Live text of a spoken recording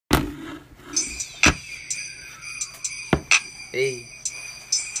Hey.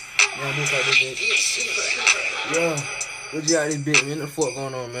 Yeah, this out this bitch. Yeah. What you out this bitch, man? What the fuck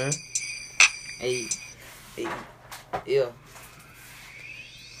going on, man? Hey. Hey. Yeah.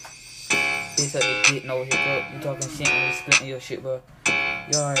 Bitch out this bitch, no hiccup. You talking shit and you splitting your shit, bro.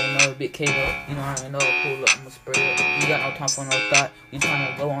 You already know, big cable up. You know, I already know, pull up, I'ma spray up. You got no time for no thought. You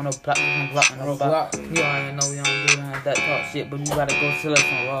tryna go on a block, you can block on a block. You already know we don't do that talk shit, but you gotta go sell us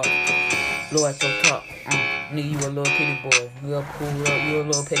some raw. Blow at your top. Nigga, you a little kitty boy. You a pull up, you a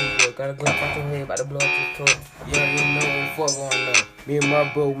little petty boy. Got a Glock out your head, about to blow up your top. Yeah, you know what the fuck going on. Me and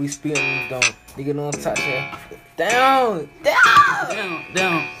my bro, we spitting these down. Nigga don't touch that. Down!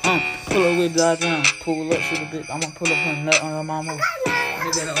 Pull up with dodge down. Pull up, shoot a bitch. I'ma pull up her nut on her mama.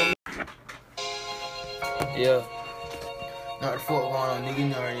 Yeah. Not the fuck going on, nigga. You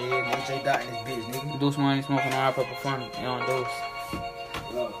know already is. Nigga J Dot in this bitch, nigga. Deuce money smoking on purple funny. You know, Deuce.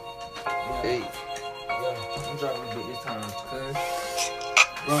 Hey. Yeah. I'm dropping this bitch this time, cuz.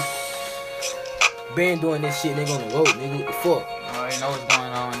 Bro. Been doing this shit, nigga, on the road, nigga. What the fuck? I already know what's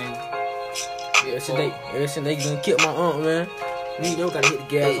going on, nigga. Yeah, ever since they gonna kill my aunt, man. Nigga, you gotta hit the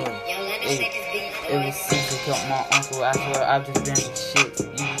gas on him. Ever since you killed my uncle, I swear I've just been the shit.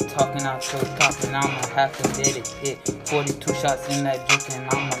 You be talking out your top and I'ma have to let it hit. 42 shots in that juke and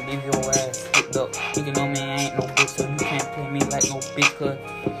I'ma leave your ass hooked up. Nigga know me, I ain't no bitch, so you can't play me like no bitch, cuz.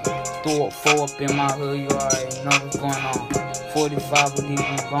 Throw up 4 up in my hood, you already know what's going on. 45 will leave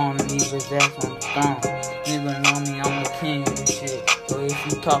him gone and leave his ass on the throne. Nigga know me, I'm the king of this shit. So if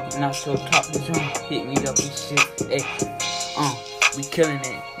you talking out your top, this room, hit me up and shit. Hey, we killing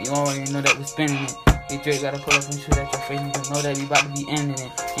it. You already know that we spinning it. Hey, Drake gotta pull up and shoot at your face. Nigga know that we about to be ending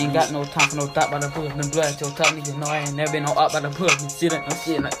it. Ain't got no time for no thought, about to pull up and blow at your top. Nigga know I ain't never been no up, about to pull up and shit at no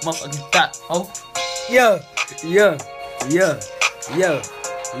shit like motherfucking thought. Oh, yeah, we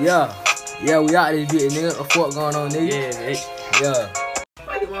out this bitch, nigga. What the fuck going on, nigga? Yeah.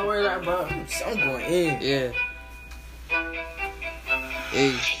 I get my word out, bro. I'm going in. Yeah.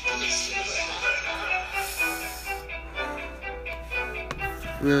 Hey.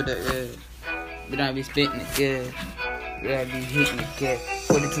 Real that, yeah. We don't be spitting it, yeah. We gotta be hitting it, yeah.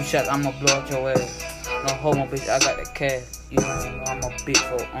 42 shots, I'ma blow out your ass. No homo, bitch, I got that cash. You know I'm a bitch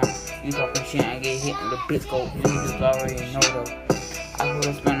for, you talking shit, I get hit and the bitch go. You just already know though. I put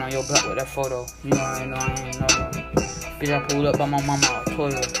a spin on your block with that photo. You already know I ain't know though. Bitch, I pulled up by my mama a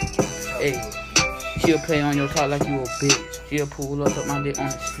Toyota. Hey, she'll play on your top like you a bitch. She'll pull up my dick on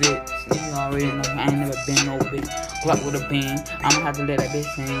the slit. You already know I ain't never been no bitch. Glock with a beam, I'ma have to let that bitch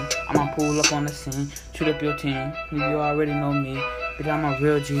sing. I'ma pull up on the scene, shoot up your team. Nigga, you already know me. Bitch, I'm a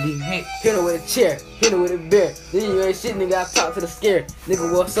real GD. Hey, hit her with a chair, hit her with a bear. Then you ain't shit, nigga, I talk to the scare.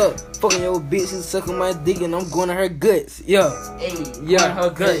 Nigga, what's up? Fucking your bitch, she sucking my dick and I'm going to her guts. Yeah. Hey, yeah, her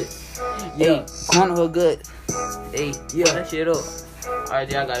guts. Yeah, going to her guts. Hey, yeah, that shit up.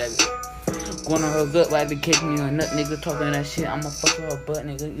 Alright, yeah, I got that bitch. Going on her gut, why they kick me a nut, nigga, talking that shit. I'ma fuck her butt,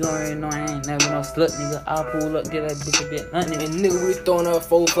 nigga. You already know I ain't never no slut, nigga. I'll pull up, get that bitch a bit nut, nigga. And nigga, we throwing her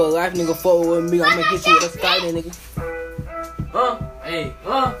forward for life, nigga. Forward with me, I'ma get you with a sky, nigga. Hey,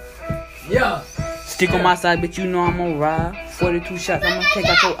 yeah. Stick on my side, bitch, you know I'm gonna ride. 42 shots, I'ma take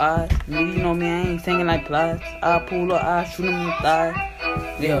out your eyes. Nigga, you know me, I ain't singing like plies. I'll pull up, I'll shoot him in the thigh.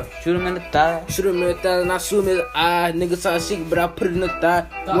 Yeah, shoot him in the thigh. Shoot him in the thigh, and I shoot him in the eye. Nigga try to shake it, but I put it in the thigh.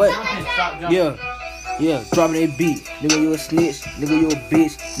 Stop what? Jumping. Yeah, dropping that beat. Nigga, you a snitch. Nigga, you a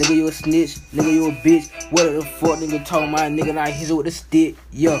bitch. Nigga, you a snitch. Nigga, you a bitch. What the fuck, nigga, talking my nigga, and I hit it with a stick.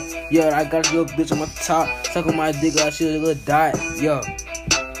 Yeah, I got your bitch on my top. Suck on my dick, I should have died. Yeah,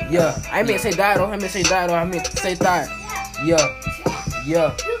 I meant to say die though. I meant to say die. Yeah.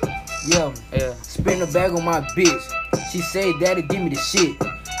 Spin the bag on my bitch. She said, daddy, give me the shit.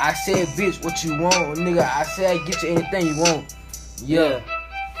 I said, bitch, what you want, nigga? I said, I get you anything you want. Yeah.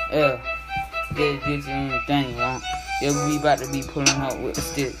 Get you anything you want. Yeah, we about to be pulling up with the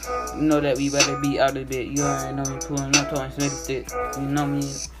stick. You know that we about to be out of bit. You already know me pulling up towards the stick. You know me.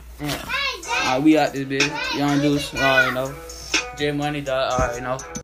 Yeah. Alright, we out this bitch. Young Deuce, already know. J Money, already know.